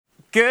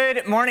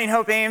Good morning,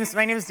 Hope Ames.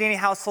 My name is Danny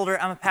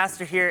Householder. I'm a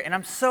pastor here, and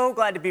I'm so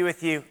glad to be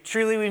with you.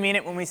 Truly, we mean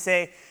it when we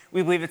say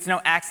we believe it's no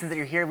accident that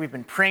you're here. We've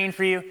been praying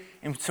for you,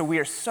 and so we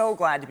are so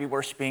glad to be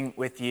worshiping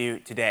with you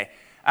today.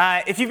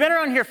 If you've been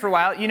around here for a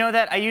while, you know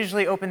that I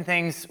usually open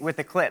things with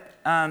a clip.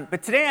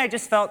 But today, I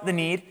just felt the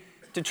need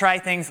to try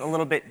things a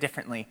little bit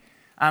differently.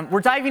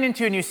 We're diving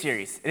into a new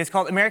series. It is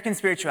called American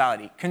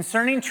Spirituality,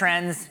 Concerning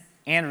Trends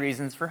and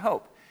Reasons for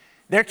Hope.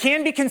 There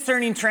can be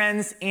concerning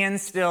trends and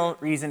still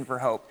reason for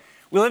hope.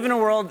 We live in a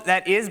world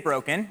that is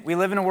broken. We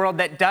live in a world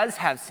that does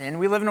have sin.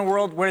 We live in a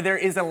world where there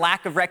is a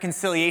lack of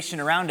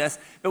reconciliation around us,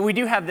 but we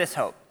do have this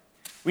hope.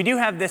 We do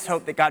have this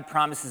hope that God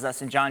promises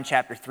us in John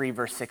chapter 3,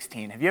 verse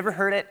 16. Have you ever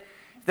heard it?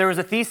 If there was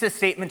a thesis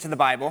statement to the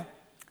Bible,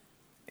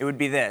 it would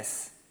be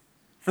this.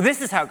 For this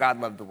is how God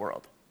loved the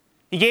world.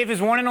 He gave his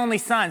one and only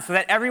Son so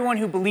that everyone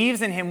who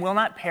believes in him will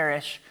not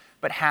perish,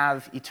 but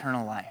have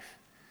eternal life.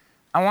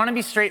 I want to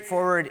be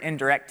straightforward and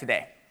direct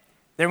today.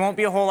 There won't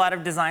be a whole lot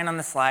of design on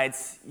the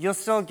slides. You'll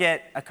still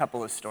get a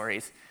couple of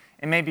stories,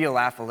 and maybe you'll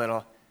laugh a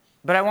little.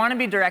 But I want to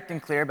be direct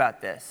and clear about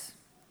this.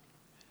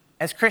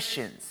 As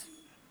Christians,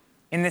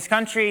 in this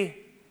country,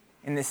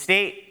 in this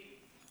state,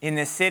 in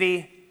this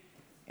city,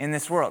 in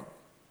this world,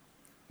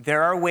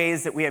 there are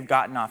ways that we have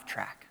gotten off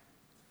track.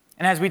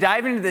 And as we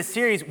dive into this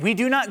series, we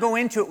do not go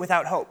into it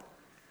without hope.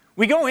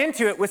 We go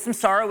into it with some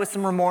sorrow, with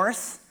some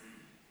remorse.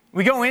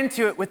 We go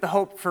into it with the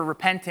hope for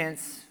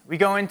repentance. We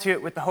go into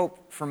it with the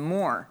hope for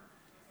more.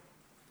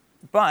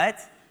 But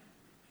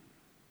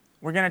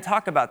we're going to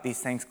talk about these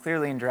things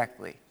clearly and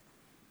directly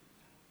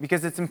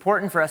because it's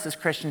important for us as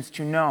Christians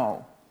to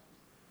know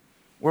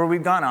where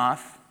we've gone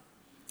off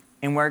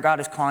and where God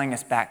is calling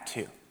us back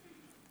to.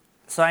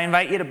 So I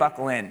invite you to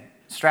buckle in,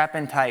 strap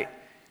in tight,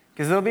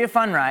 because it'll be a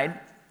fun ride,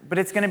 but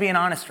it's going to be an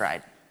honest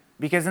ride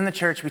because in the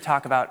church we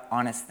talk about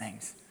honest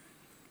things.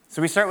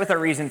 So we start with our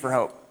reason for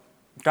hope.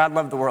 God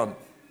loved the world.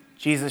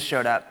 Jesus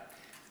showed up.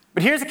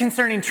 But here's a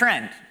concerning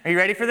trend. Are you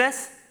ready for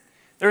this?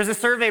 There was a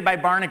survey by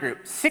Barna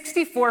Group.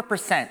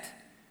 64%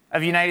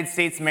 of United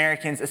States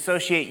Americans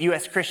associate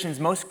U.S. Christians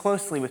most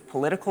closely with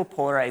political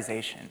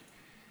polarization.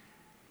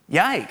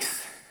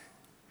 Yikes.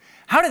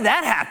 How did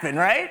that happen,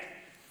 right?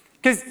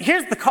 Because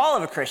here's the call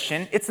of a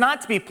Christian. It's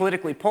not to be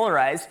politically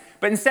polarized,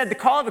 but instead the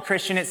call of a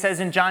Christian, it says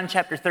in John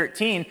chapter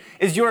 13,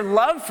 is your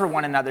love for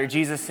one another,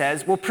 Jesus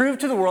says, will prove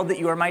to the world that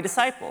you are my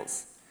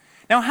disciples.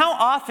 Now, how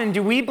often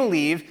do we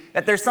believe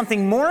that there's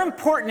something more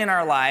important in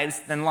our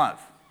lives than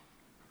love?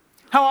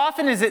 How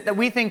often is it that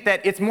we think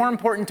that it's more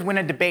important to win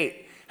a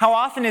debate? How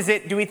often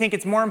do we think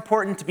it's more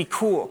important to be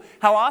cool?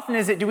 How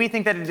often do we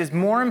think that it is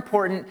more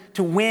important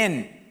to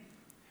win?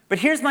 But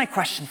here's my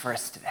question for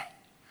us today.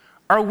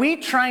 Are we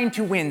trying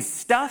to win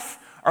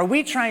stuff? Are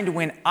we trying to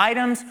win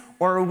items?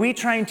 Or are we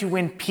trying to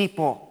win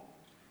people?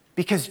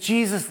 Because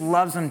Jesus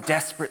loves them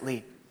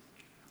desperately.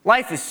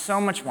 Life is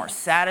so much more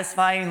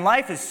satisfying.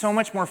 Life is so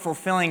much more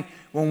fulfilling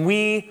when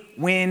we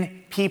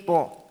win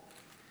people.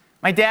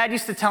 My dad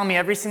used to tell me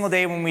every single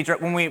day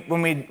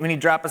when he'd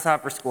drop us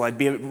off for school, I'd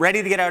be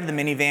ready to get out of the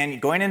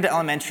minivan, going into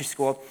elementary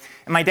school,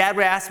 and my dad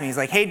would ask me, he's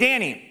like, hey,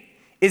 Danny,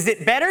 is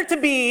it better to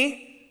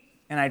be,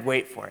 and I'd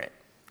wait for it,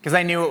 because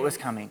I knew it was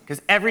coming,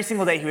 because every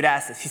single day he would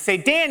ask this. He'd say,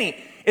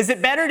 Danny, is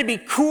it better to be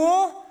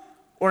cool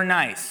or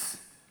nice?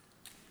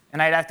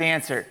 And I'd have to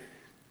answer,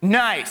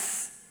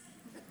 nice.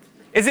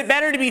 Is it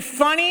better to be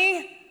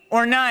funny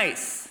or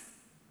nice?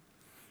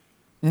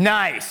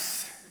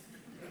 Nice.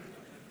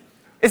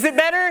 Is it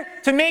better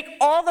to make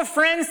all the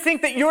friends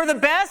think that you're the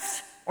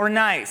best or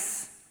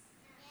nice?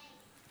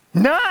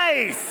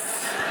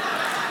 Nice.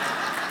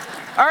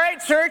 All right,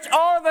 church,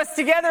 all of us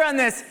together on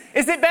this.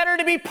 Is it better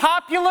to be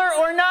popular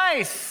or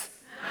nice?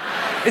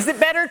 Nice. Is it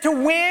better to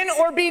win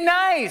or be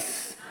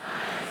nice?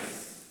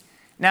 Nice.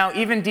 Now,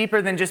 even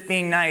deeper than just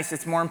being nice,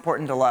 it's more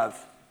important to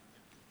love.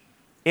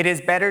 It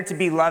is better to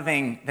be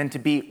loving than to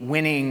be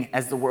winning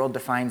as the world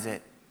defines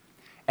it.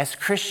 As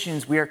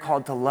Christians, we are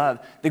called to love.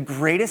 The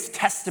greatest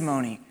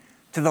testimony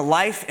to the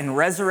life and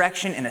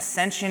resurrection and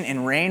ascension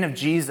and reign of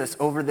Jesus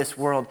over this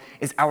world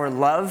is our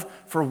love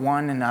for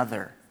one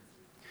another.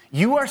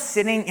 You are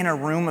sitting in a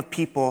room of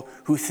people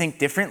who think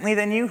differently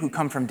than you, who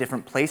come from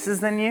different places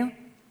than you,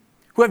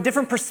 who have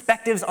different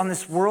perspectives on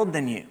this world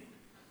than you.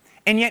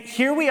 And yet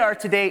here we are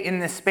today in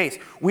this space.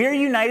 We are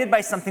united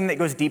by something that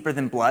goes deeper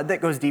than blood,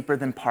 that goes deeper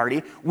than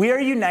party. We are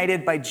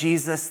united by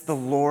Jesus, the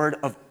Lord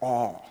of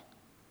all.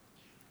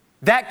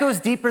 That goes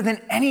deeper than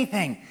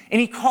anything.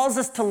 And he calls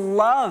us to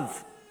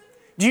love.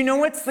 Do you know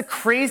what's the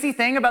crazy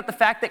thing about the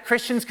fact that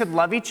Christians could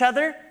love each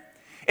other?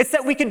 It's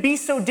that we could be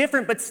so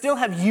different but still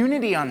have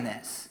unity on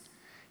this.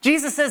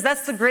 Jesus says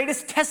that's the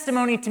greatest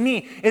testimony to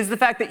me, is the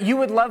fact that you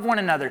would love one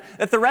another,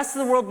 that the rest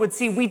of the world would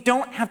see we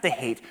don't have to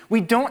hate, we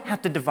don't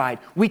have to divide,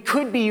 we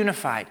could be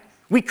unified,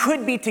 we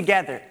could be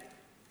together.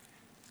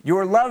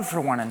 Your love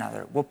for one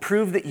another will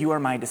prove that you are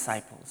my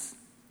disciples.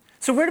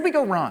 So where did we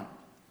go wrong?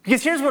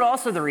 Because here's what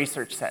also the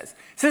research says.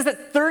 It says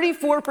that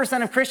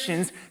 34% of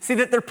Christians say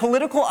that their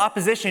political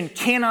opposition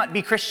cannot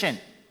be Christian.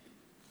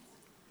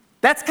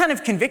 That's kind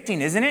of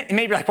convicting, isn't it? And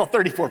maybe you're like, well,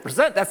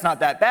 34%, that's not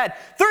that bad.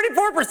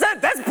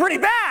 34%, that's pretty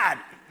bad.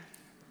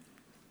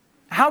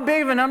 How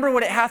big of a number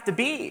would it have to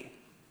be?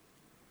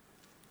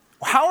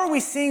 How are we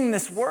seeing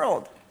this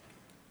world?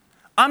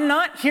 I'm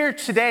not here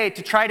today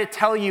to try to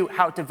tell you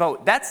how to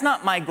vote. That's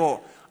not my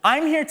goal.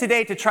 I'm here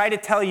today to try to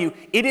tell you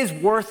it is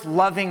worth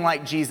loving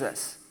like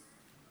Jesus.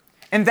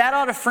 And that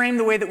ought to frame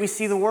the way that we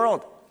see the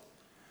world.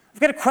 I've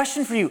got a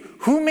question for you.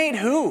 Who made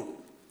who?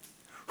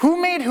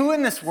 Who made who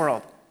in this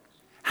world?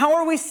 How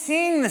are we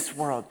seeing this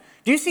world?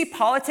 Do you see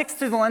politics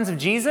through the lens of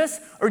Jesus,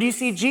 or do you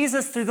see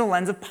Jesus through the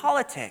lens of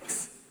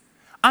politics?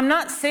 I'm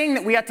not saying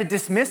that we have to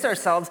dismiss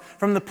ourselves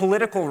from the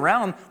political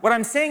realm. What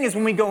I'm saying is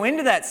when we go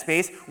into that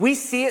space, we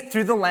see it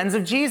through the lens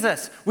of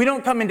Jesus. We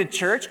don't come into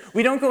church.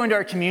 We don't go into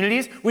our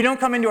communities. We don't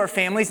come into our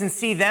families and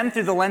see them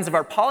through the lens of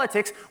our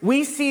politics.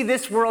 We see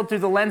this world through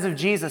the lens of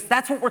Jesus.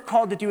 That's what we're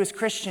called to do as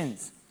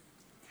Christians.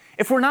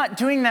 If we're not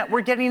doing that,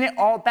 we're getting it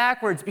all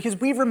backwards because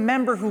we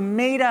remember who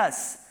made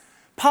us.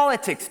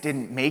 Politics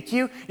didn't make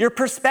you. Your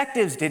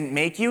perspectives didn't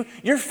make you.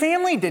 Your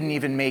family didn't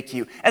even make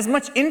you. As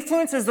much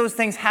influence as those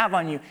things have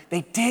on you,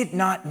 they did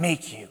not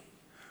make you.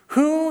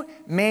 Who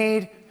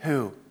made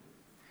who?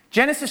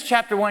 Genesis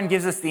chapter 1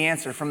 gives us the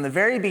answer from the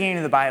very beginning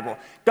of the Bible.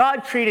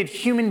 God created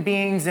human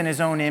beings in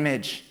his own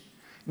image.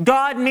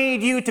 God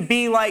made you to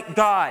be like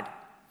God.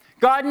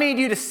 God made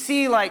you to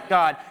see like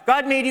God.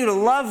 God made you to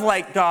love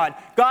like God.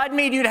 God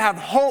made you to have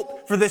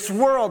hope for this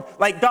world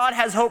like God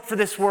has hope for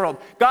this world.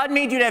 God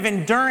made you to have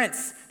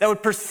endurance that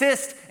would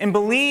persist and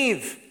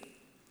believe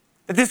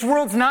that this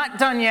world's not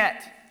done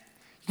yet.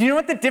 Do you know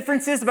what the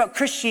difference is about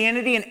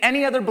Christianity and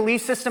any other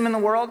belief system in the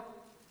world?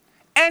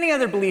 Any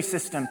other belief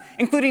system,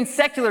 including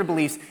secular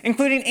beliefs,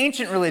 including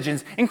ancient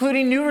religions,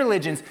 including new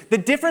religions. The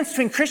difference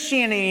between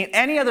Christianity and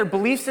any other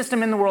belief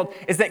system in the world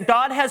is that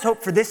God has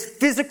hope for this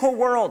physical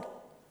world.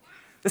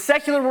 The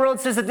secular world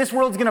says that this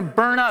world's going to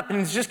burn up and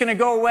it's just going to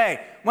go away.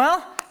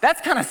 Well,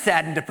 that's kind of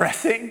sad and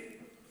depressing.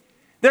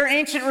 There are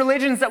ancient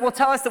religions that will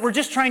tell us that we're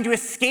just trying to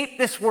escape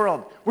this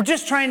world. We're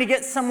just trying to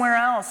get somewhere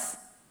else.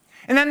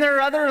 And then there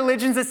are other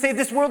religions that say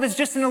this world is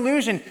just an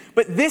illusion.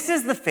 But this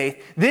is the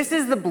faith, this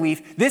is the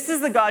belief, this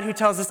is the God who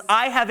tells us,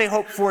 I have a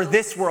hope for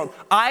this world.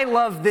 I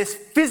love this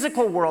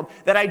physical world,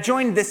 that I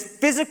joined this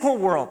physical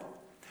world.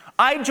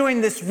 I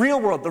joined this real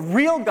world. The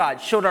real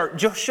God showed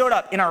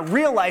up in our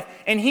real life,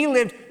 and he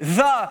lived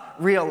the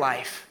real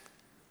life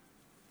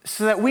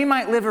so that we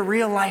might live a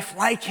real life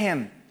like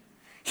him.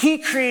 He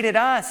created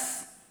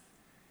us.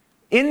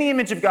 In the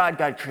image of God,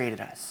 God created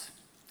us,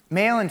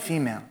 male and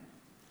female.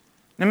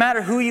 No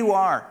matter who you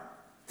are,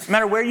 no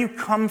matter where you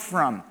come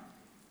from,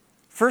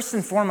 first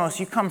and foremost,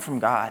 you come from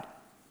God.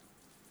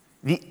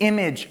 The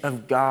image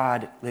of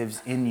God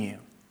lives in you.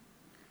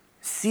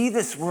 See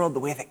this world the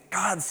way that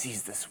God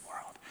sees this world.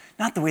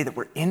 Not the way that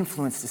we're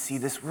influenced to see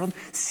this world.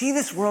 See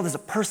this world as a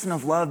person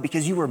of love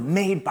because you were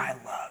made by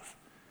love.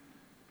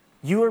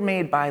 You were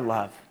made by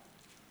love.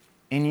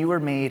 And you were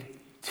made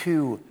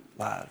to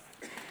love.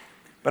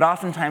 But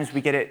oftentimes we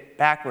get it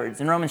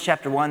backwards. In Romans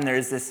chapter 1,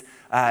 there's this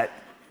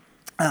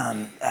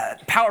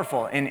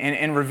powerful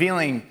and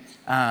revealing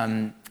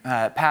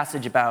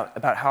passage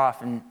about how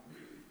often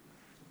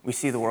we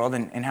see the world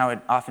and how it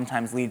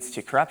oftentimes leads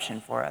to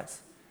corruption for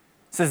us.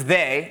 It says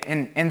they,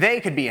 and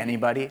they could be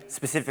anybody.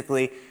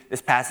 Specifically,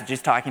 this passage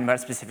is talking about a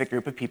specific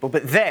group of people,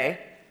 but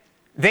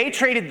they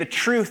traded the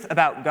truth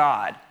about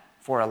God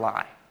for a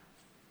lie.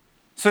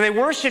 So they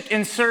worshiped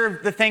and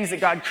served the things that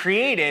God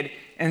created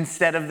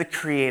instead of the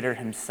Creator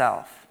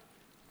himself.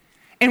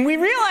 And we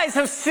realize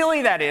how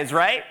silly that is,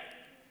 right?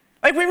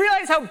 Like we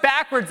realize how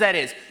backwards that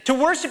is, to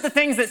worship the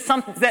things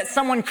that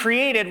someone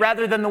created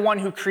rather than the one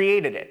who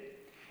created it.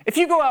 If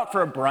you go out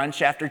for a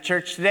brunch after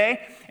church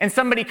today and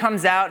somebody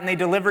comes out and they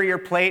deliver your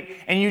plate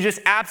and you just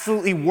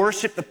absolutely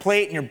worship the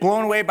plate and you're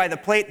blown away by the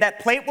plate, that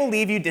plate will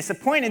leave you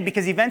disappointed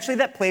because eventually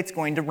that plate's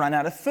going to run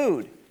out of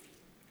food.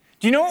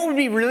 Do you know what would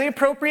be really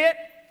appropriate?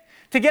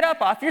 To get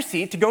up off your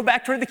seat, to go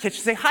back toward the kitchen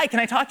and say, hi, can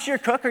I talk to your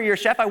cook or your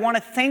chef? I want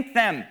to thank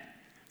them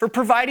for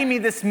providing me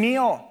this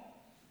meal.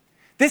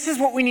 This is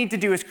what we need to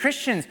do as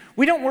Christians.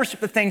 We don't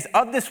worship the things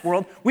of this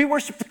world. We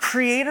worship the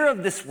Creator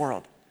of this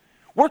world.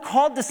 We're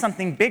called to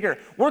something bigger.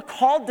 We're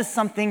called to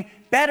something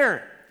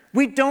better.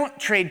 We don't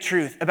trade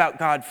truth about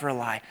God for a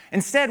lie.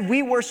 Instead,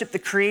 we worship the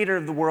Creator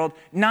of the world,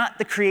 not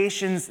the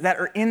creations that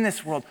are in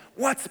this world.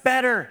 What's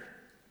better?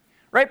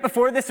 Right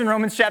before this in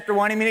Romans chapter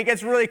 1, it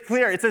gets really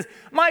clear. It says,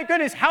 my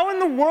goodness, how in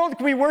the world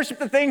can we worship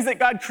the things that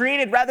God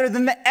created rather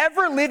than the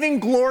ever-living,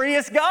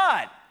 glorious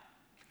God?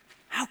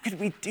 How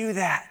could we do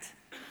that?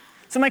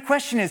 So my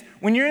question is,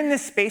 when you're in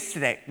this space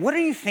today, what are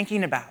you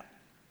thinking about?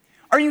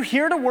 Are you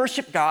here to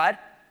worship God?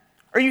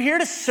 Are you here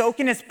to soak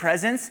in his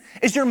presence?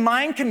 Is your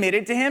mind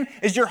committed to him?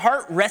 Is your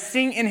heart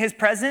resting in his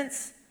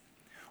presence?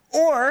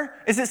 Or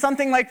is it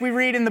something like we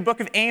read in the book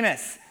of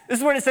Amos? This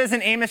is what it says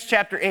in Amos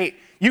chapter 8.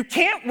 You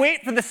can't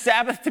wait for the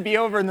Sabbath to be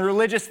over and the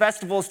religious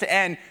festivals to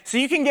end so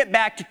you can get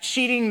back to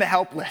cheating the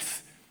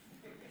helpless.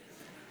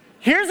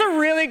 Here's a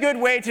really good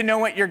way to know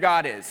what your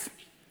God is.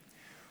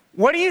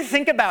 What do you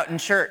think about in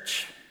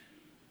church?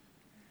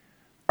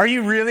 Are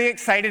you really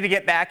excited to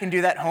get back and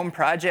do that home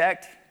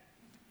project?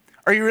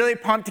 Are you really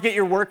pumped to get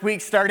your work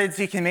week started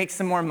so you can make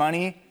some more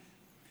money?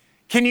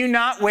 Can you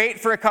not wait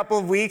for a couple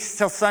of weeks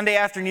till Sunday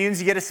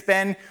afternoons you get to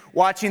spend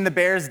watching the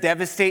Bears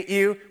devastate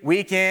you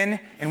week in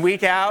and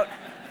week out?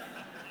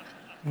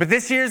 But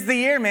this year's the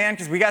year, man,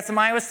 because we got some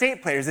Iowa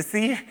State players. It's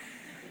the year.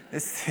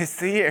 It's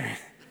the year.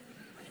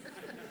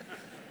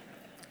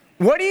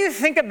 What do you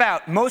think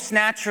about most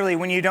naturally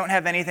when you don't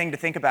have anything to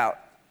think about?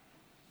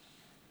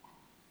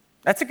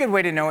 That's a good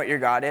way to know what your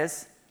God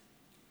is.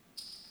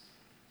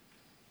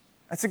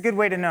 That's a good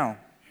way to know.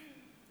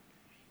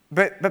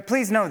 But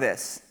please know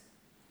this.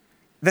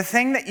 The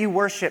thing that you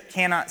worship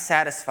cannot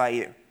satisfy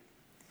you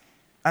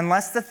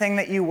unless the thing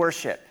that you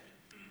worship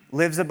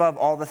lives above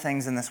all the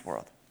things in this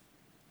world.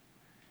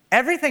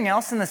 Everything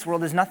else in this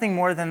world is nothing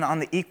more than on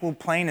the equal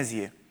plane as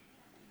you.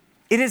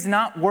 It is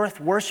not worth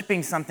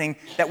worshiping something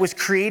that was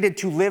created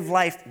to live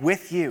life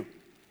with you.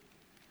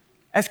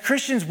 As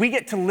Christians, we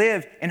get to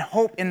live and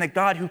hope in the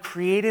God who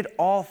created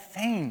all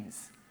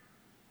things.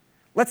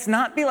 Let's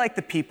not be like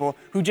the people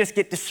who just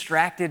get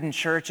distracted in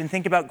church and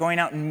think about going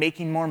out and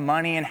making more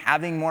money and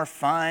having more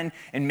fun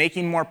and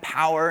making more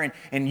power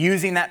and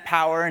using that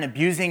power and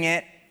abusing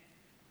it.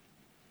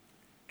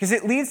 Because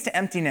it leads to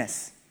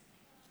emptiness.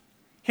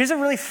 Here's a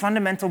really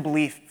fundamental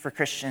belief for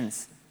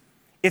Christians.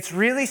 It's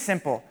really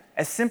simple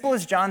as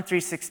John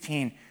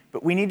 3:16,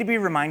 but we need to be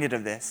reminded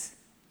of this.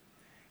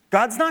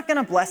 God's not going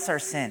to bless our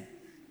sin.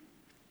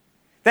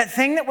 That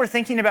thing that we're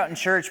thinking about in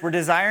church, we're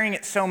desiring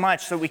it so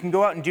much so we can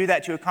go out and do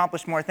that to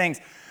accomplish more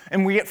things.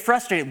 And we get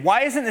frustrated.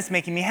 Why isn't this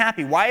making me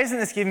happy? Why isn't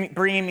this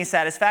bringing me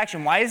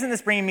satisfaction? Why isn't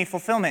this bringing me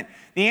fulfillment?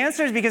 The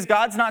answer is because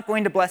God's not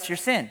going to bless your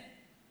sin.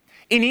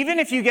 And even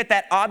if you get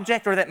that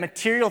object or that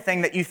material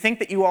thing that you think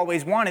that you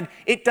always wanted,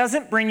 it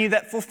doesn't bring you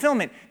that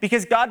fulfillment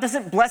because God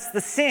doesn't bless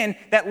the sin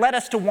that led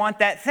us to want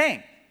that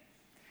thing.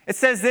 It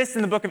says this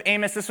in the book of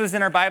Amos. This was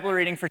in our Bible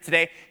reading for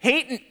today.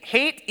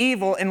 Hate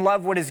evil and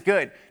love what is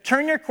good.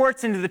 Turn your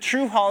courts into the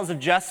true halls of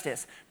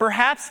justice.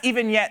 Perhaps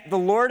even yet the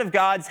Lord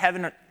God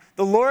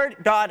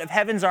of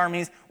heaven's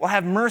armies will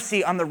have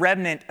mercy on the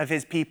remnant of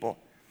his people.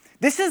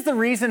 This is the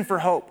reason for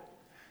hope.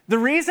 The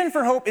reason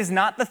for hope is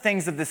not the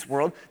things of this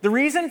world. The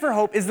reason for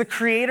hope is the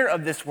creator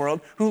of this world,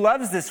 who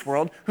loves this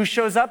world, who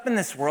shows up in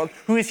this world,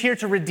 who is here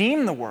to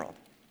redeem the world.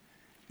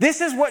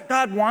 This is what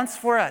God wants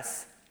for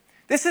us.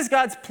 This is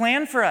God's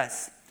plan for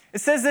us.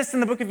 It says this in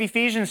the book of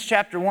Ephesians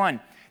chapter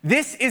 1.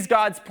 This is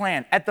God's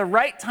plan. At the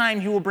right time,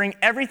 he will bring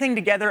everything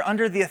together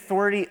under the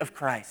authority of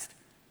Christ.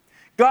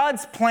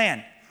 God's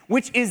plan,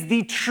 which is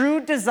the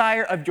true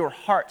desire of your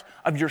heart,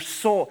 of your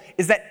soul,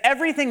 is that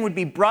everything would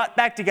be brought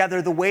back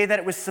together the way that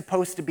it was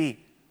supposed to be.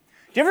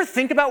 Do you ever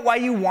think about why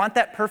you want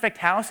that perfect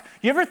house? Do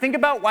you ever think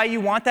about why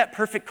you want that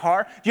perfect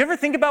car? Do you ever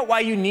think about why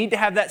you need to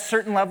have that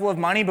certain level of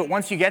money, but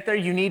once you get there,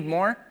 you need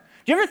more?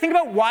 Do you ever think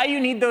about why you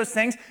need those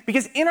things?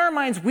 Because in our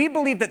minds, we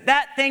believe that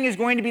that thing is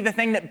going to be the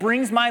thing that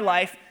brings my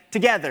life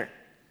together.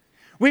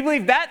 We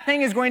believe that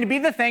thing is going to be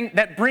the thing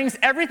that brings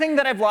everything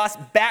that I've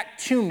lost back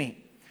to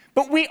me.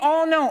 But we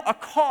all know a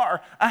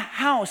car, a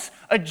house,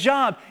 a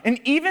job,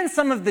 and even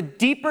some of the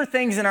deeper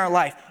things in our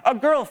life, a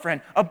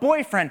girlfriend, a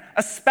boyfriend,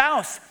 a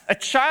spouse, a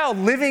child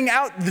living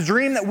out the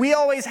dream that we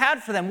always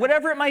had for them,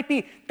 whatever it might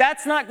be,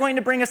 that's not going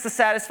to bring us the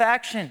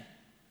satisfaction.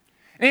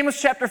 In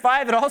Amos chapter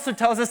 5, it also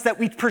tells us that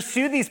we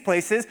pursue these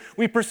places,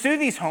 we pursue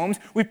these homes,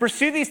 we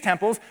pursue these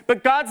temples,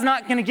 but God's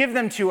not going to give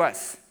them to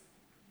us.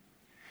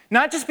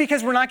 Not just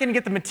because we're not going to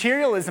get the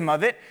materialism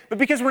of it, but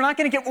because we're not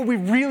going to get what we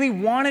really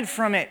wanted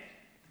from it.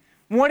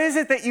 What is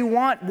it that you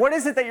want? What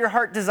is it that your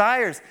heart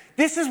desires?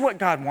 This is what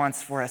God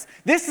wants for us.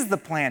 This is the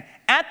plan.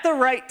 At the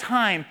right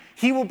time,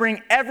 he will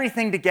bring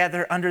everything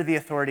together under the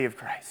authority of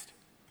Christ.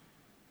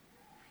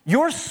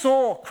 Your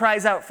soul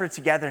cries out for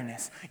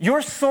togetherness.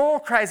 Your soul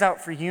cries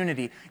out for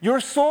unity.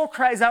 Your soul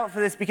cries out for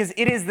this because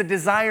it is the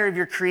desire of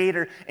your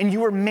Creator, and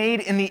you are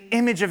made in the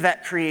image of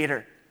that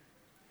Creator.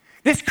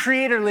 This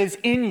Creator lives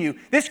in you.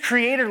 This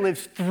Creator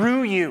lives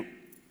through you.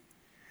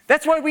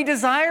 That's why we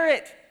desire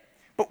it.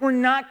 But we're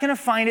not going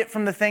to find it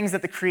from the things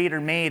that the Creator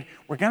made.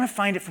 We're going to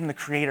find it from the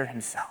Creator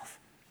himself.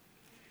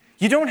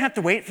 You don't have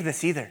to wait for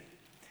this either.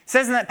 It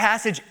says in that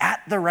passage,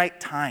 at the right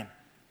time.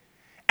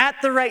 At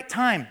the right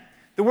time.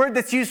 The word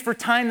that's used for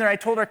time there, I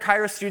told our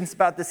Kairos students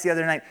about this the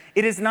other night.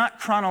 It is not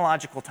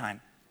chronological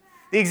time.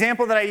 The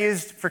example that I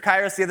used for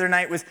Kairos the other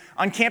night was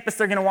on campus,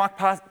 they're going to walk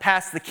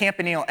past the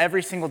campanile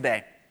every single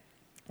day.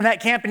 And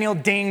that campanile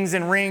dings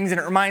and rings, and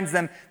it reminds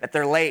them that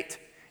they're late.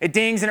 It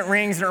dings and it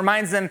rings, and it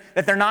reminds them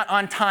that they're not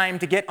on time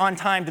to get on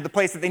time to the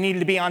place that they needed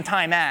to be on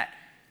time at.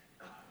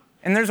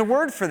 And there's a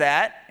word for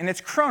that, and it's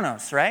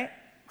chronos, right?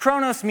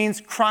 Chronos means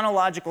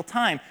chronological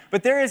time.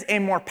 But there is a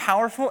more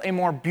powerful, a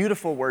more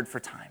beautiful word for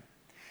time.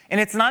 And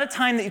it's not a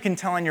time that you can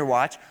tell on your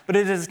watch, but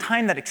it is a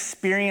time that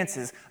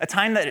experiences, a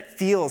time that it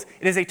feels.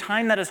 It is a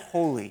time that is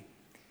holy.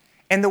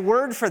 And the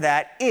word for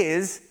that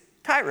is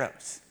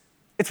kairos.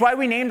 It's why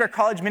we named our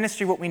college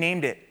ministry what we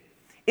named it.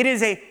 It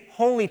is a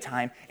holy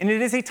time, and it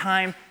is a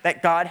time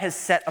that God has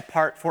set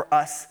apart for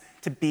us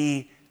to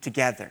be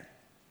together.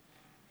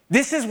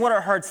 This is what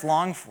our hearts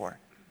long for.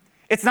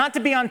 It's not to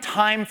be on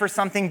time for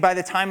something by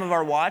the time of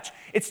our watch.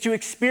 It's to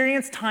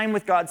experience time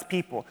with God's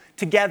people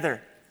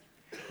together.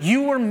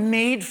 You were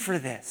made for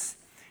this.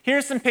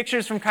 Here's some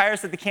pictures from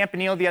Kairos at the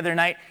Campanile the other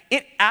night.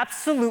 It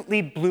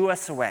absolutely blew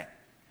us away.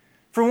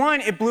 For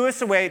one, it blew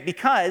us away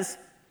because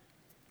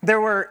there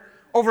were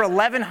over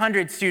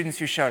 1,100 students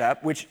who showed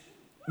up, which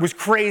was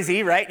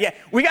crazy, right? Yeah,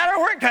 we got our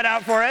work cut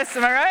out for us.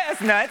 Am I right?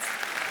 That's nuts.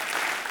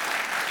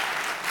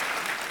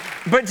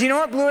 But do you know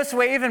what blew us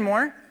away even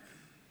more?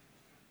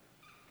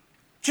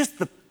 Just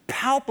the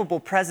palpable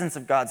presence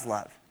of God's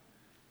love.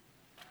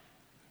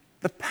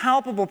 The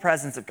palpable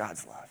presence of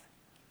God's love.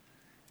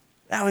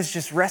 That was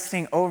just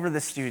resting over the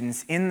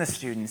students, in the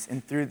students,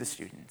 and through the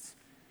students.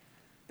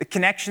 The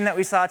connection that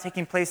we saw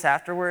taking place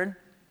afterward,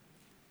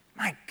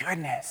 my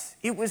goodness,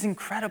 it was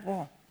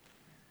incredible.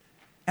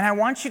 And I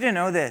want you to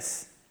know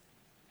this.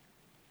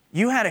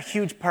 You had a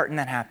huge part in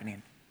that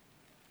happening.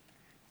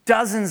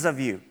 Dozens of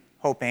you,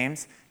 Hope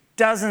Ames,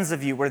 dozens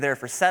of you were there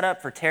for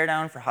setup, for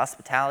teardown, for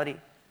hospitality.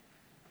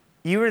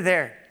 You were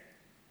there.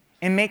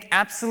 And make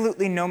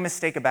absolutely no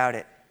mistake about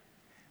it.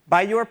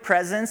 By your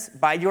presence,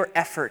 by your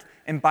effort,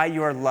 and by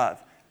your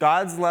love,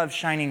 God's love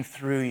shining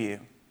through you.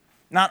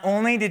 Not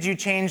only did you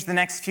change the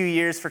next few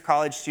years for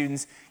college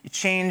students, you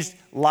changed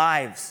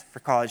lives for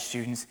college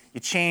students.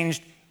 You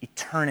changed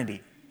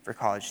eternity for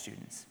college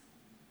students.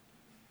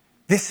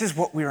 This is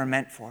what we were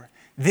meant for.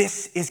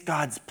 This is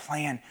God's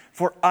plan,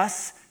 for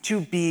us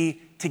to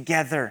be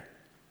together.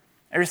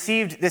 I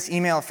received this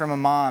email from a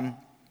mom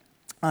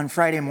on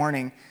Friday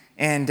morning,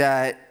 and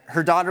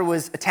her daughter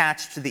was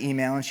attached to the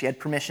email, and she had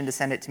permission to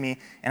send it to me,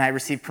 and I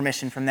received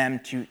permission from them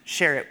to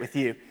share it with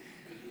you.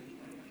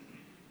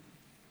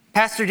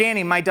 Pastor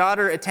Danny, my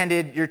daughter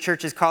attended your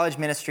church's college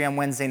ministry on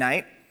Wednesday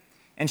night,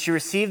 and she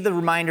received the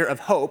reminder of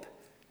hope,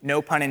 no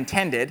pun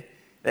intended,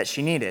 that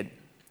she needed.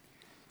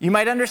 You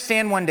might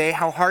understand one day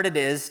how hard it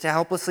is to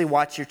helplessly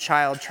watch your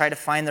child try to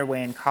find their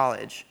way in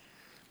college.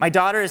 My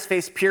daughter has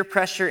faced peer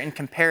pressure and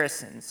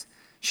comparisons.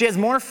 She has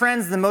more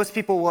friends than most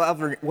people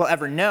will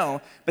ever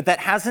know, but that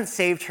hasn't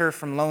saved her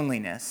from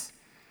loneliness.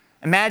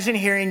 Imagine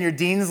hearing your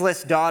Dean's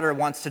List daughter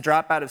wants to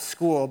drop out of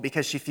school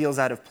because she feels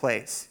out of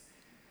place.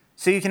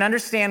 So you can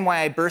understand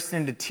why I burst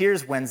into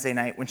tears Wednesday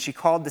night when she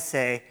called to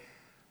say,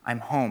 "I'm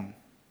home."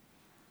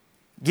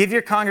 Give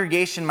your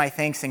congregation my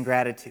thanks and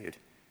gratitude.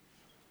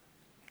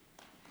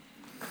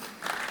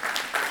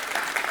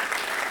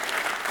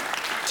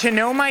 To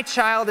know my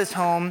child is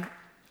home,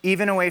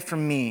 even away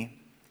from me,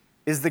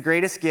 is the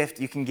greatest gift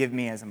you can give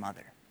me as a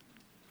mother.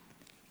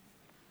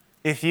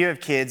 If you have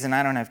kids, and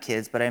I don't have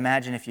kids, but I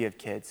imagine if you have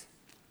kids,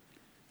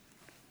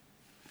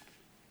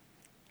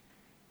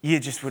 you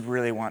just would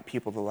really want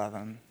people to love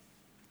them.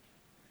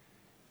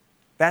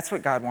 That's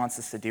what God wants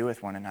us to do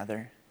with one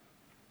another.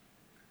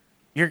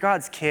 You're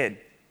God's kid.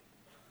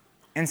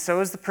 And so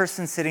is the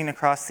person sitting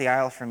across the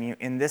aisle from you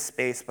in this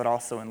space, but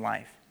also in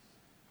life.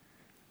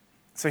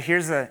 So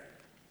here's a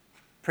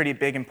pretty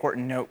big,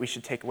 important note we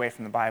should take away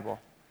from the Bible.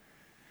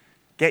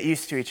 Get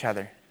used to each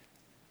other.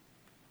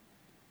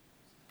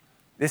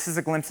 This is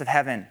a glimpse of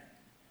heaven.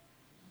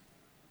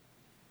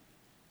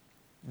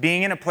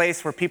 Being in a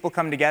place where people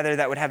come together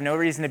that would have no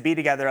reason to be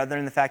together other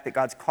than the fact that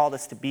God's called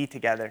us to be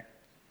together.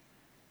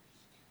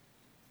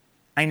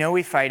 I know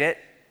we fight it.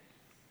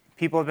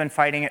 People have been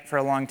fighting it for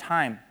a long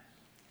time.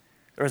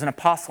 There was an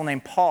apostle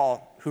named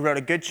Paul who wrote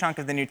a good chunk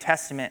of the New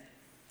Testament,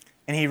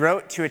 and he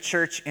wrote to a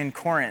church in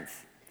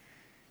Corinth.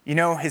 You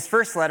know his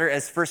first letter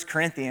as 1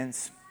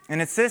 Corinthians,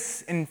 and it's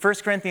this in 1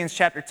 Corinthians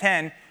chapter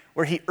 10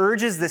 where he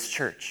urges this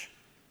church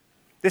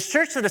that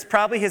is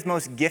probably his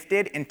most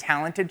gifted and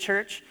talented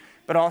church,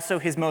 but also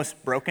his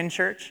most broken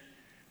church,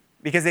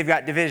 because they've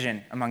got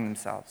division among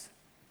themselves.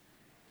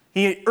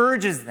 He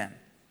urges them,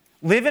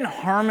 live in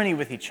harmony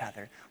with each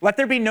other. Let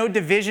there be no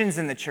divisions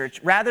in the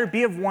church. Rather,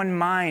 be of one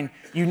mind,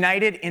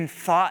 united in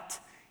thought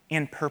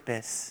and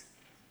purpose.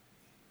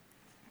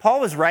 Paul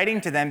was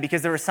writing to them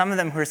because there were some of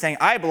them who were saying,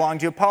 I belong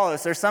to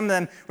Apollos. There were some of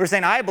them who were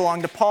saying, I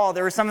belong to Paul.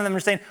 There were some of them who were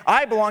saying,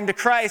 I belong to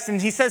Christ.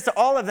 And he says to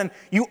all of them,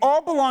 you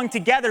all belong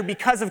together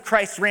because of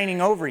Christ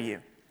reigning over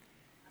you.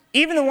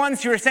 Even the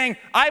ones who were saying,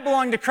 I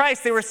belong to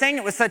Christ, they were saying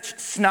it with such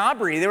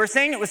snobbery. They were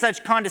saying it with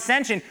such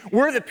condescension.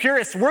 We're the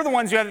purists. We're the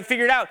ones who have it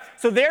figured out.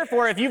 So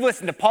therefore, if you've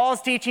listened to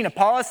Paul's teaching,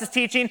 Apollos'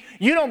 teaching,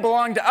 you don't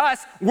belong to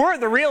us. We're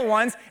the real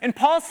ones. And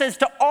Paul says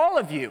to all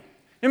of you,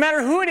 no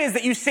matter who it is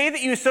that you say that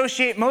you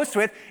associate most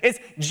with, it's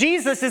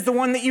Jesus is the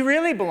one that you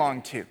really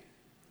belong to.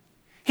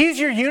 He's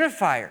your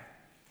unifier.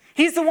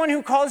 He's the one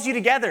who calls you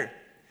together.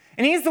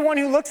 And he's the one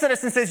who looks at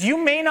us and says, you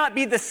may not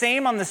be the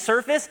same on the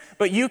surface,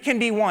 but you can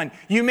be one.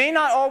 You may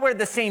not all wear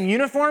the same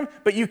uniform,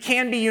 but you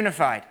can be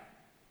unified.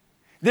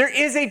 There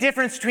is a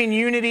difference between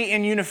unity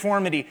and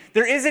uniformity.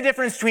 There is a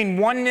difference between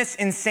oneness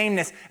and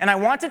sameness. And I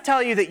want to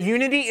tell you that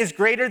unity is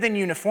greater than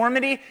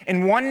uniformity,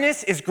 and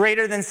oneness is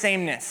greater than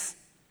sameness.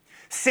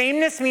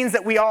 Sameness means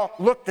that we all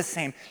look the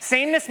same.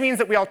 Sameness means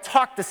that we all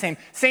talk the same.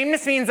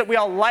 Sameness means that we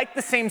all like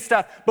the same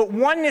stuff. But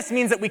oneness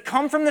means that we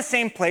come from the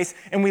same place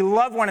and we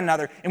love one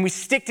another and we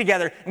stick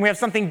together and we have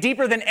something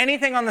deeper than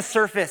anything on the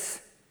surface.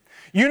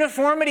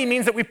 Uniformity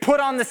means that we put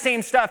on the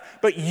same stuff,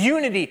 but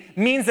unity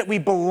means that we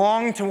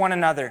belong to one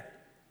another.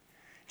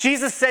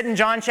 Jesus said in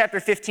John chapter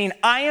 15,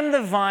 I am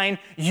the vine,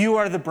 you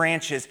are the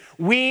branches.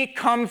 We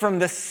come from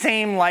the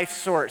same life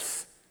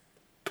source.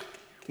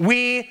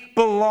 We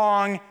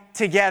belong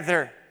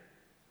together.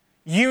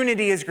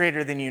 Unity is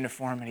greater than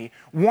uniformity.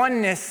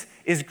 Oneness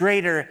is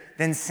greater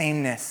than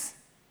sameness.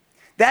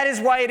 That is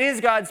why it is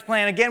God's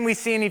plan. Again, we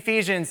see in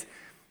Ephesians,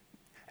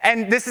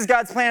 and this is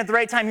God's plan at the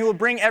right time. He will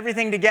bring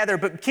everything together.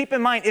 But keep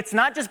in mind, it's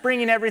not just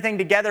bringing everything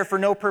together for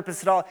no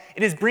purpose at all.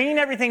 It is bringing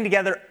everything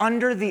together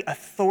under the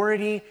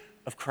authority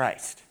of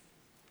Christ.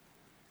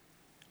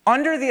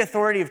 Under the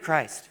authority of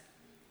Christ.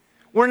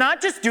 We're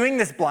not just doing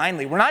this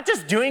blindly. We're not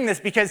just doing this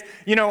because,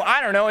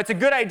 it's a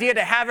good idea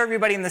to have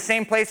everybody in the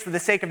same place for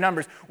the sake of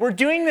numbers. We're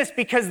doing this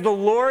because the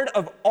Lord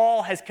of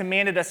all has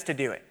commanded us to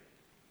do it.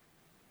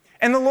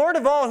 And the Lord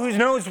of all, who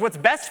knows what's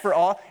best for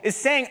all, is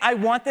saying, I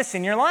want this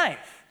in your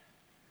life.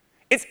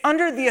 It's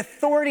under the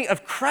authority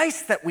of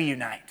Christ that we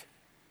unite.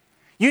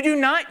 You do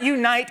not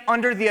unite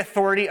under the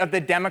authority of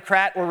the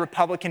Democrat or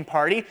Republican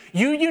Party.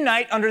 You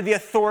unite under the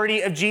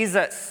authority of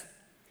Jesus.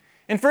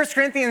 In 1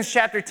 Corinthians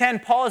chapter 10,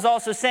 Paul is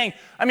also saying,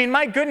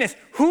 my goodness,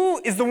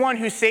 who is the one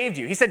who saved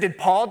you? He said, did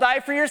Paul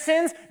die for your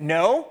sins?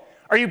 No.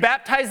 Are you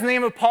baptized in the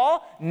name of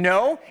Paul?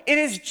 No. It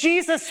is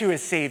Jesus who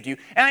has saved you.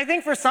 And I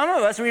think for some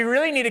of us, we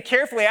really need to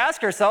carefully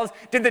ask ourselves,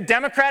 did the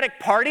Democratic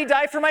Party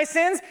die for my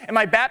sins? Am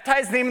I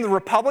baptized in the name of the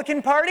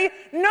Republican Party?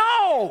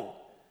 No.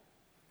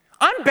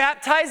 I'm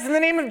baptized in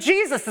the name of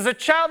Jesus as a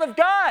child of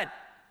God,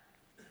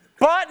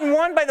 bought and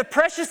won by the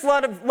precious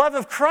love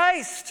of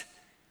Christ.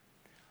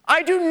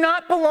 I do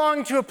not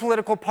belong to a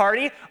political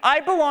party. I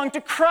belong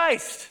to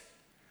Christ.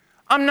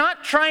 I'm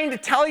not trying to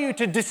tell you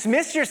to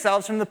dismiss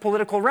yourselves from the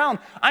political realm.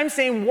 I'm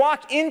saying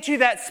walk into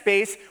that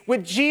space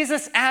with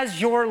Jesus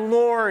as your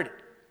Lord.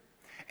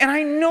 And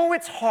I know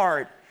it's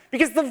hard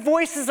because the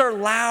voices are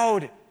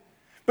loud,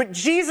 but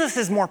Jesus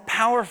is more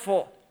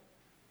powerful.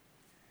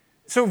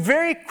 So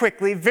very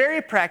quickly,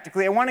 very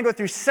practically, I want to go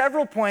through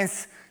several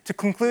points to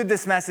conclude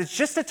this message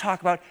just to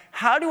talk about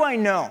how do I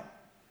know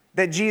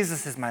that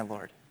Jesus is my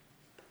Lord?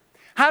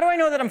 How do I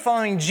know that I'm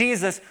following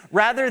Jesus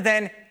rather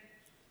than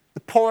the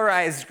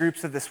polarized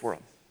groups of this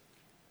world?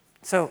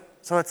 So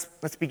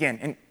let's begin.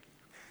 And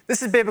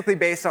this is biblically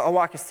based, so I'll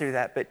walk us through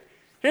that. But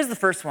here's the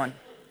first one.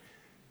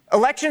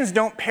 Elections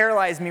don't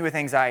paralyze me with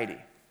anxiety.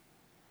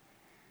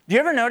 Do you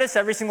ever notice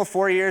every single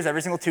 4 years,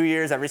 every single 2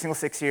 years, every single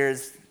 6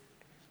 years,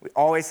 we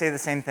always say the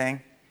same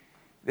thing?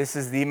 This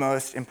is the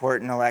most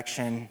important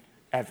election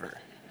ever.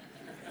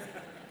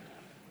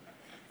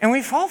 And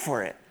we fall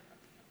for it.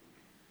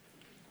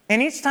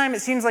 And each time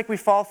it seems like we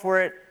fall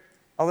for it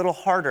a little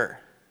harder.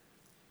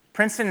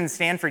 Princeton and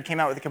Stanford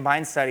came out with a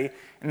combined study,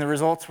 and the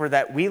results were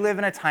that we live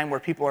in a time where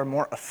people are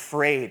more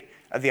afraid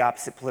of the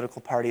opposite political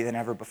party than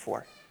ever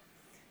before.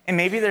 And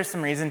maybe there's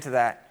some reason to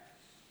that.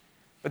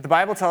 But the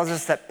Bible tells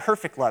us that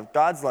perfect love,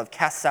 God's love,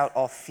 casts out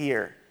all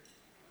fear.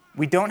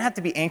 We don't have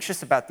to be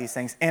anxious about these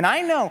things. And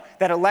I know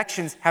that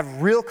elections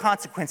have real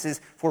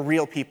consequences for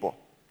real people.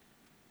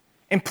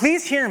 And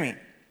please hear me.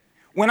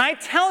 When I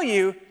tell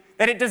you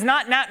that it does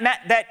not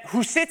that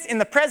who sits in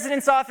the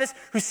president's office,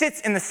 who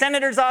sits in the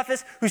senator's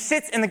office, who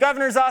sits in the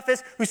governor's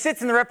office, who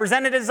sits in the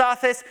representative's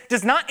office,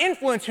 does not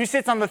influence who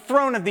sits on the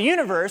throne of the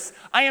universe,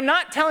 I am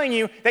not telling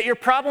you that your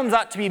problems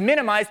ought to be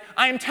minimized.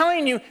 I am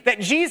telling you that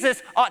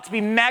Jesus ought to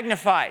be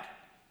magnified.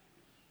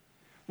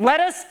 Let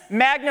us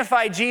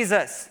magnify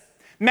Jesus.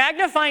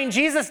 Magnifying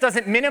Jesus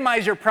doesn't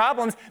minimize your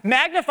problems.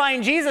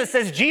 Magnifying Jesus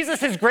says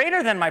Jesus is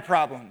greater than my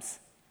problems.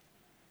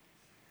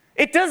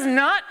 It does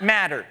not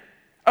matter.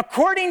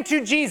 According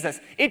to Jesus,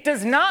 it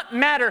does not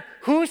matter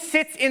who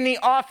sits in the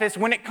office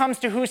when it comes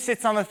to who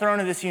sits on the throne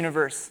of this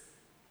universe.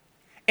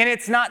 And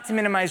it's not to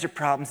minimize your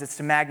problems, it's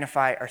to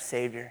magnify our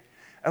Savior.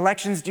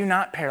 Elections do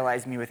not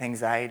paralyze me with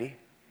anxiety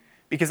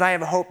because I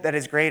have a hope that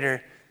is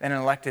greater than an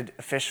elected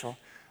official.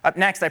 Up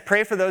next, I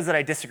pray for those that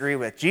I disagree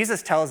with.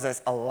 Jesus tells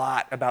us a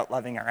lot about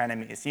loving our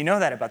enemies. You know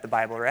that about the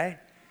Bible, right?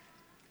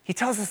 He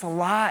tells us a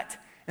lot.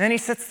 And then he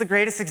sets the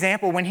greatest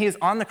example. When he is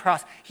on the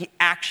cross, he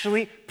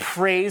actually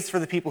prays for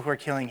the people who are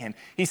killing him.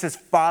 He says,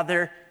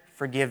 Father,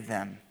 forgive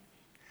them.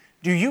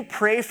 Do you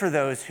pray for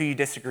those who you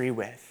disagree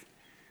with?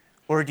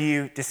 Or do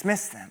you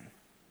dismiss them?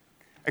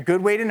 A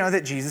good way to know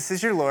that Jesus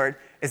is your Lord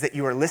is that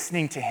you are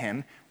listening to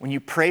him when you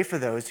pray for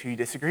those who you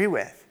disagree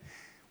with.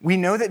 We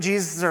know that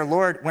Jesus is our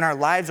Lord when our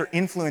lives are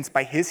influenced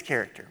by his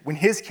character, when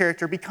his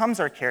character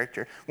becomes our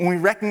character, when we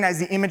recognize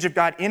the image of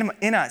God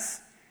in us.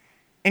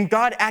 And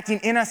God acting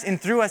in us and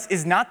through us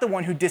is not the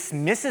one who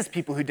dismisses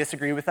people who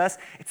disagree with us.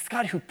 It's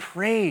God who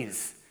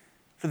prays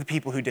for the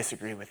people who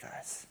disagree with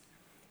us.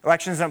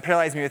 Elections don't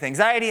paralyze me with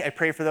anxiety. I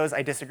pray for those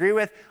I disagree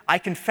with. I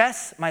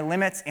confess my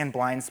limits and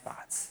blind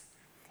spots.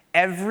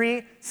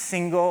 Every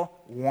single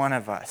one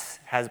of us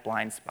has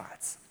blind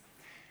spots.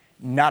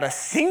 Not a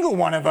single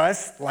one of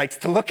us likes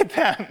to look at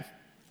them.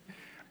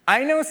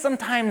 I know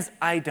sometimes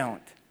I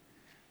don't,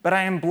 but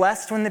I am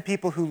blessed when the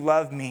people who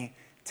love me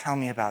tell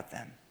me about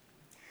them.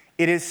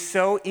 It is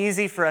so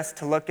easy for us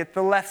to look at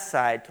the left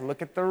side, to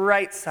look at the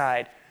right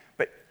side,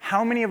 but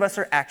how many of us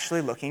are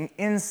actually looking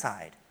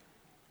inside?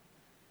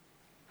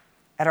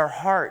 At our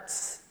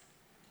hearts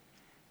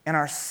and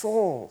our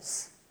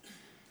souls,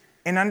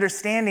 and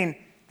understanding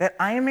that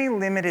I am a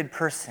limited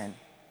person.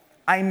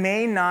 I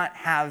may not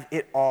have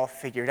it all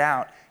figured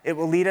out. It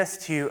will lead us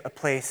to a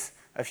place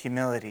of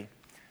humility.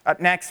 Up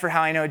next, for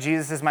how I know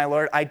Jesus is my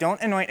Lord, I don't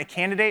anoint a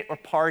candidate or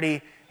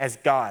party as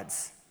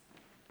gods.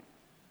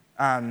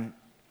 And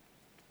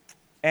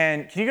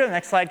can you go to the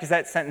next slide? Because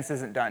that sentence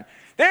isn't done.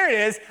 There it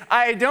is.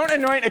 I don't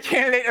anoint a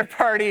candidate or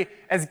party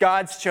as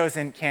God's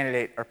chosen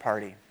candidate or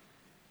party.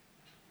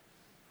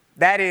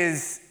 That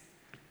is,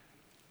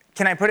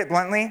 can I put it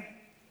bluntly?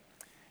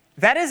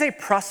 That is a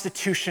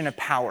prostitution of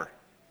power.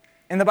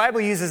 And the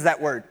Bible uses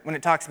that word when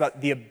it talks about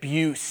the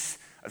abuse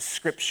of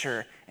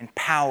Scripture and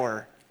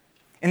power,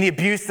 and the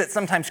abuse that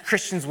sometimes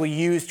Christians will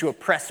use to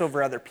oppress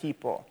over other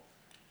people.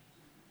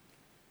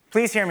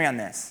 Please hear me on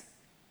this.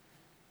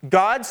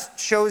 God's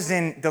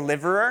chosen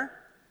deliverer,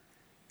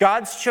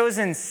 God's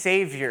chosen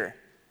Savior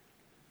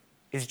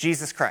is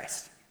Jesus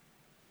Christ.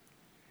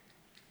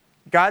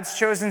 God's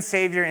chosen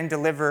Savior and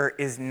deliverer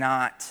is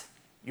not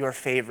your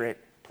favorite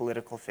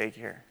political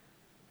figure.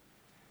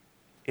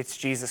 It's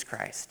Jesus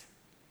Christ.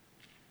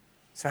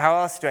 So how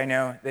else do I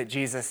know that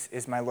Jesus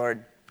is my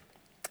Lord?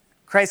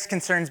 Christ's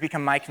concerns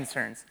become my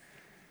concerns.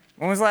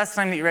 When was the last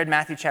time that you read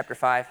Matthew chapter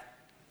 5?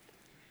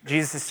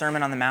 Jesus'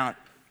 Sermon on the Mount.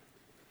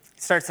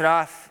 It starts it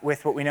off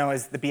with what we know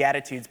as the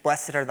Beatitudes.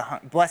 Blessed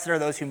are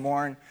those who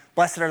mourn.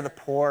 Blessed are the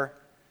poor.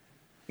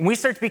 When we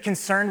start to be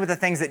concerned with the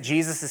things that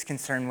Jesus is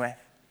concerned with,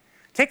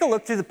 take a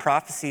look through the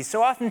prophecies.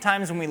 So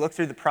oftentimes when we look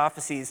through the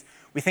prophecies,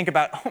 we think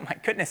about, oh my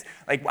goodness,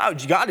 like, wow,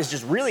 God is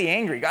just really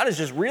angry. God is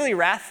just really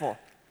wrathful.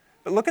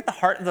 But look at the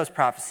heart of those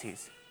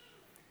prophecies.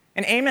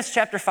 In Amos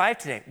chapter 5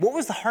 today, what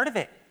was the heart of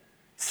it?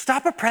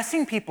 Stop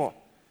oppressing people.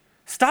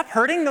 Stop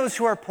hurting those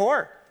who are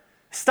poor.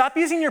 Stop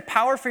using your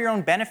power for your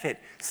own benefit.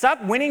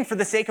 Stop winning for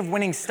the sake of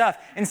winning stuff.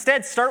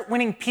 Instead, start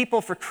winning people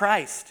for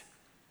Christ.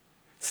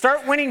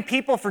 Start winning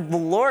people for the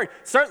Lord.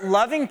 Start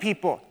loving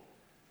people.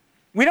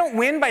 We don't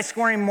win by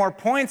scoring more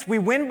points. We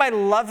win by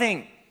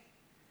loving.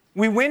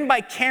 We win by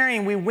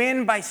caring. We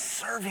win by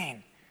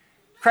serving.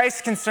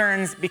 Christ's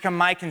concerns become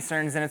my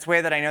concerns, and it's the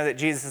way that I know that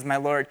Jesus is my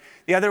Lord.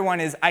 The other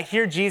one is I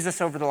hear Jesus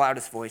over the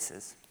loudest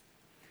voices.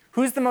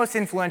 Who's the most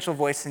influential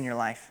voice in your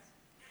life?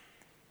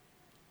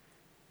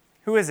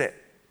 Who is it?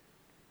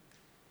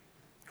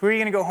 Who are you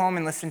going to go home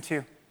and listen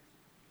to?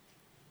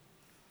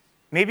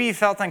 Maybe you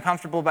felt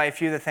uncomfortable by a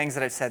few of the things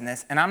that I've said in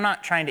this, and I'm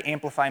not trying to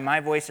amplify my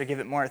voice or give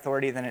it more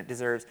authority than it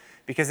deserves,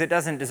 because it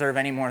doesn't deserve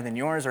any more than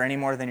yours or any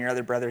more than your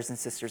other brothers and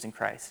sisters in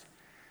Christ.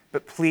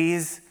 But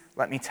please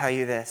let me tell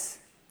you this.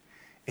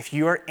 If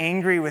you are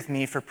angry with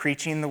me for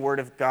preaching the word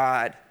of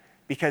God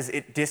because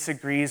it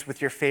disagrees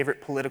with your favorite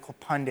political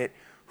pundit,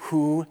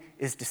 who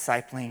is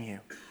discipling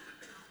you?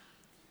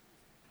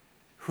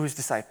 Who's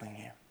discipling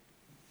you?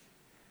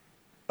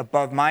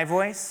 Above my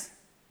voice?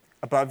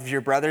 Above your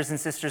brothers and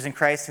sisters in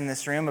Christ in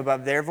this room?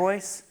 Above their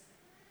voice?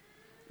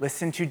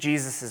 Listen to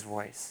Jesus'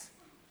 voice.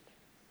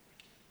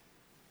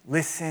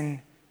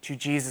 Listen to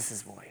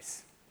Jesus'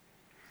 voice.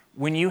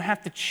 When you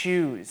have to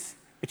choose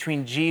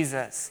between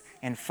Jesus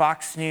and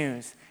Fox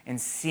News and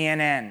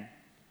CNN,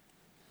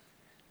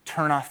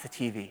 turn off the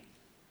TV.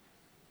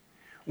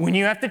 When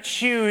you have to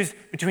choose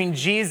between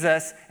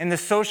Jesus and the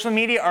social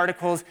media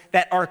articles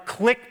that are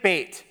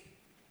clickbait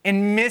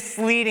and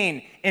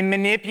misleading and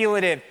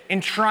manipulative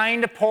and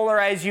trying to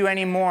polarize you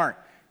anymore,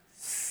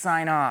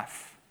 sign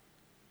off.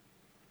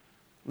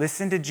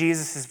 Listen to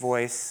Jesus'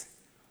 voice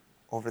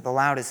over the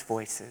loudest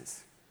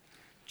voices.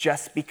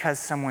 Just because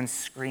someone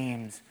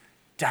screams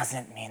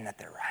doesn't mean that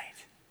they're right.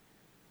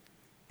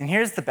 And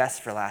here's the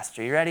best for last.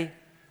 Are you ready?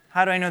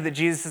 How do I know that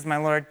Jesus is my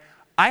Lord?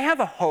 I have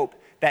a hope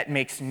that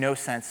makes no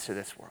sense to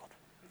this world.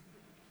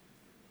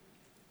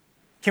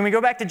 Can we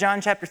go back to John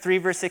chapter 3,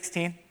 verse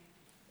 16?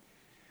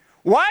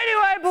 Why do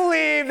I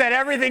believe that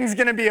everything's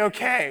going to be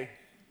okay?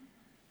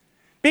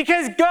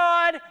 Because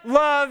God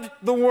loved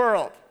the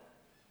world.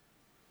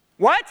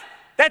 What?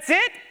 That's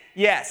it?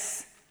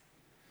 Yes.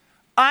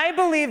 I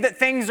believe that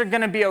things are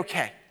going to be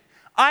okay.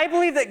 I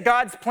believe that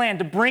God's plan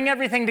to bring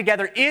everything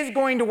together is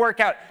going to work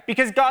out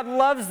because God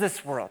loves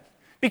this world,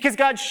 because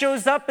God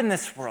shows up in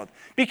this world,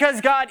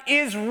 because God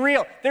is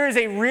real. There is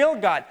a real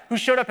God who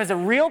showed up as a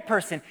real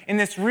person in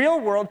this real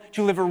world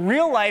to live a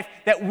real life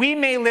that we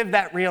may live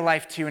that real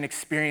life too and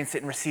experience it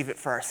and receive it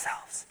for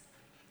ourselves.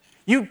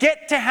 You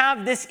get to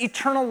have this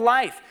eternal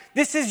life.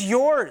 This is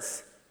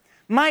yours.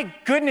 My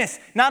goodness,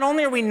 not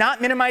only are we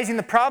not minimizing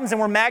the problems and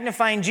we're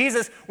magnifying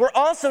Jesus, we're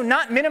also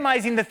not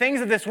minimizing the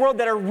things of this world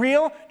that are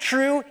real,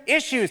 true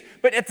issues.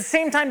 But at the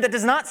same time, that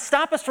does not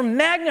stop us from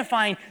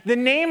magnifying the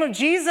name of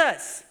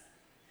Jesus.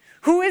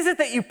 Who is it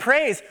that you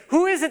praise?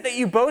 Who is it that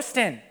you boast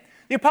in?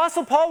 The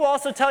Apostle Paul will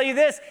also tell you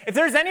this: if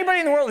there's anybody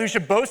in the world who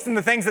should boast in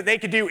the things that they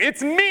could do,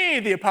 it's me,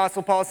 the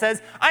Apostle Paul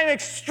says. I'm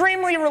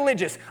extremely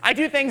religious. I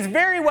do things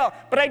very well,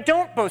 but I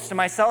don't boast in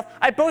myself.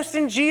 I boast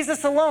in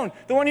Jesus alone,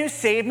 the one who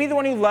saved me, the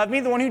one who loved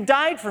me, the one who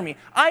died for me.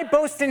 I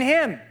boast in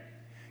him.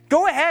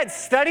 Go ahead,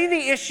 study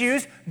the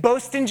issues,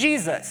 boast in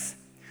Jesus.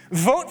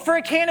 Vote for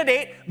a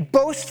candidate,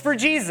 boast for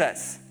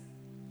Jesus.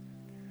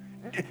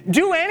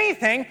 Do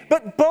anything,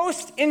 but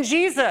boast in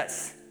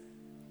Jesus.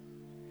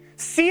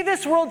 See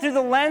this world through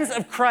the lens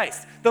of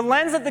Christ, the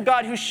lens of the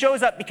God who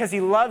shows up because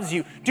he loves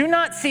you. Do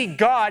not see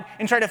God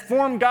and try to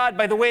form God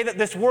by the way that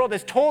this world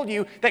has told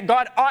you that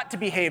God ought to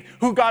behave,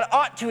 who God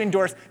ought to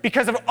endorse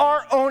because of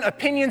our own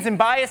opinions and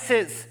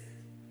biases.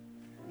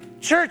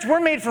 Church,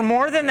 we're made for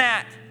more than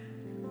that.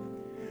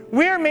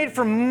 We are made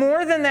for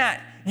more than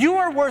that. You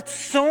are worth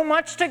so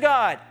much to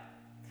God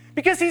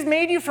because he's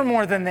made you for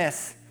more than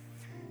this.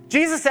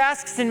 Jesus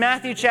asks in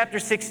Matthew chapter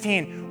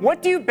 16,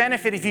 what do you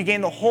benefit if you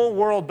gain the whole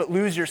world but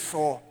lose your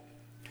soul?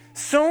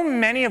 So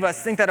many of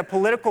us think that a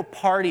political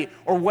party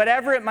or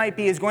whatever it might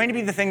be is going to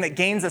be the thing that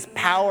gains us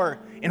power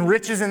and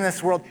riches in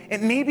this world.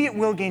 And maybe it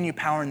will gain you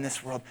power in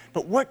this world,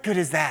 but what good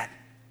is that?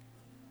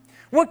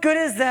 What good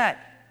is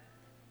that?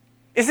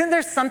 Isn't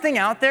there something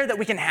out there that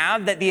we can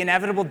have that the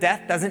inevitable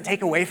death doesn't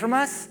take away from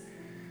us?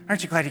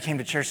 Aren't you glad you came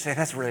to church today?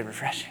 That's really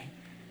refreshing.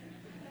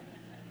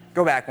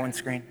 Go back one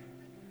screen.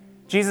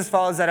 Jesus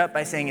follows that up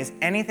by saying, is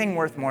anything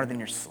worth more than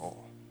your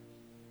soul?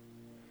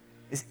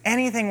 Is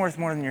anything worth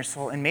more than your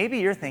soul? And maybe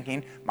you're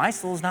thinking, my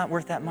soul's not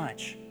worth that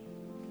much.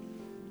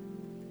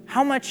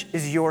 How much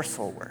is your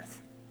soul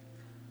worth?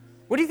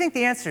 What do you think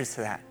the answer is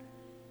to that?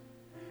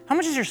 How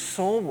much is your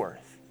soul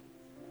worth?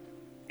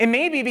 It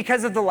may be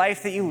because of the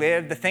life that you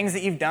live, the things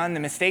that you've done, the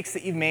mistakes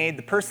that you've made,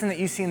 the person that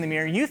you see in the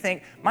mirror. You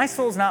think, my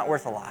soul's not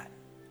worth a lot.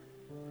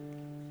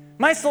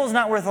 My soul's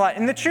not worth a lot.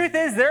 And the truth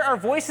is, there are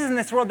voices in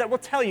this world that will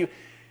tell you,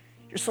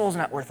 your soul's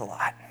not worth a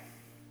lot.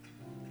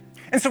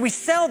 And so we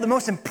sell the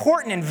most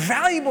important and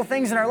valuable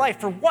things in our life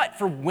for what?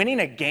 For winning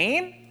a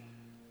game?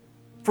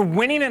 For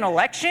winning an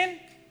election?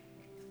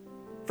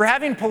 For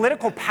having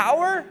political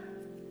power?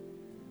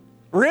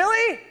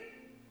 Really?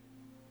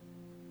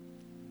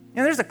 You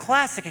know, there's a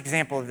classic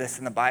example of this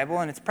in the Bible,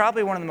 and it's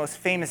probably one of the most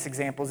famous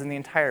examples in the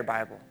entire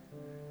Bible.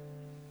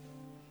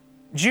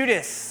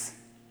 Judas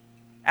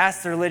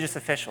asked the religious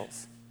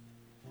officials,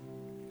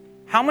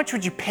 how much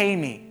would you pay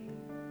me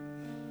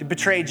to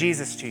betray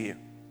Jesus to you?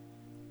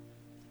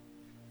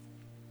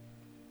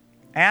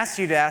 I asked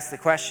you to ask the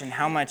question,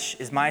 how much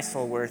is my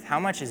soul worth? How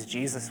much is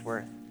Jesus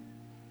worth?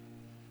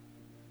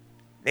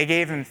 They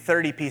gave him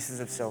 30 pieces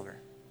of silver.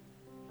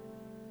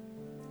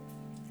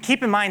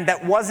 Keep in mind,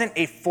 that wasn't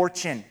a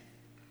fortune.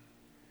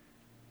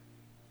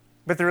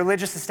 But the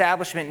religious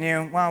establishment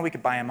knew, well, we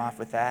could buy him off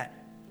with that.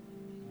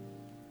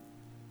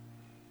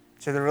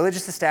 So the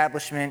religious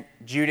establishment,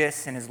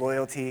 Judas and his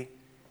loyalty,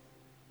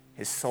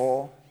 his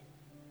soul,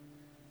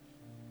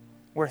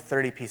 worth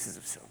 30 pieces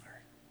of silver.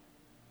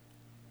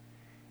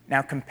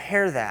 Now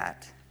compare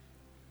that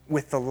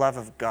with the love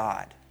of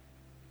God.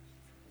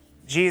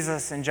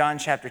 Jesus in John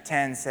chapter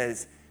 10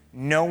 says,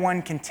 no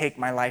one can take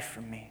my life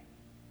from me,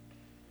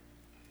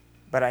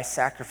 but I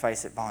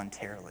sacrifice it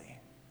voluntarily.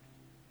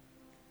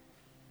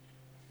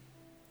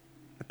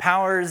 The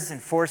powers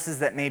and forces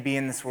that may be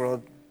in this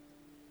world,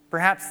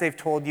 perhaps they've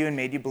told you and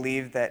made you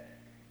believe that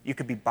you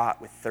could be bought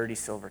with 30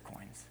 silver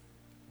coins.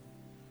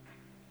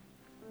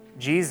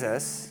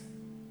 Jesus,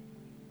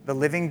 the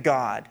living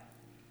God,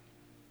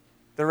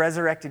 the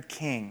resurrected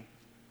King,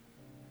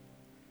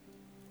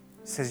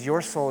 says,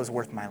 your soul is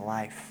worth my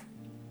life.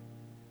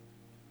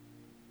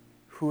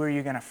 Who are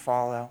you going to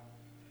follow?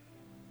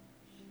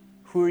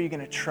 Who are you going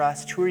to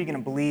trust? Who are you going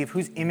to believe?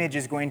 Whose image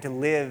is going to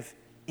live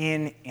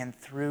in and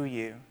through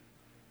you?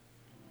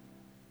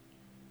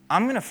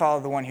 I'm going to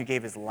follow the one who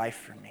gave his life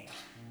for me.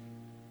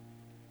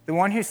 The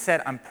one who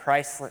said I'm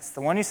priceless.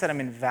 The one who said I'm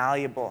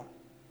invaluable.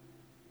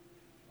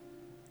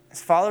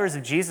 As followers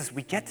of Jesus,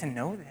 we get to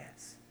know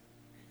this.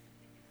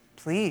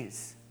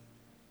 Please,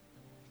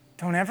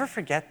 don't ever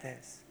forget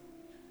this.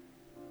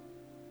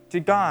 To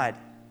God,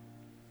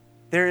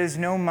 there is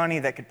no money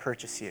that could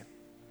purchase you.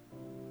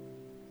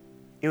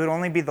 It would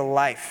only be the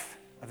life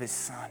of his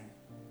Son.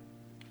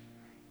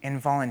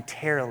 And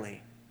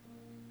voluntarily,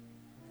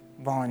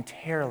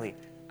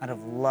 out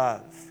of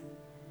love,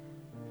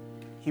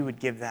 he would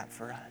give that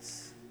for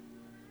us.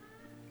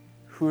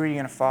 Who are you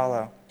going to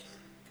follow?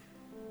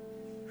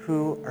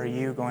 Who are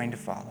you going to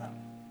follow?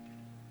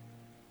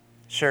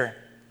 Sure,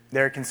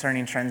 there are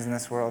concerning trends in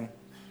this world,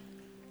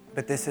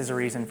 but this is a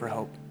reason for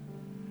hope.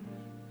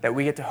 That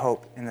we get to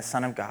hope in the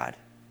Son of God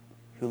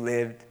who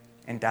lived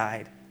and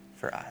died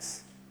for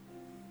us.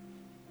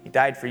 He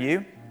died for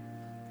you.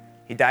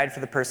 He died for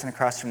the person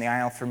across from the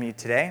aisle from you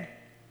today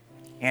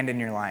and in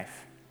your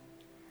life.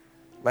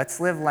 Let's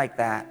live like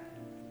that.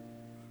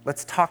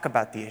 Let's talk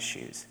about the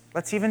issues.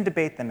 Let's even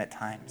debate them at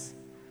times.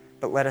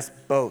 But let us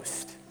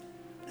boast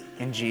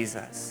in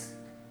Jesus,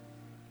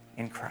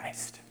 in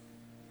Christ,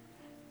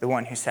 the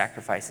one who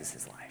sacrifices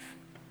his life.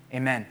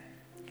 Amen.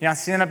 Can you all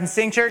stand up and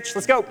sing, church?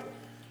 Let's go.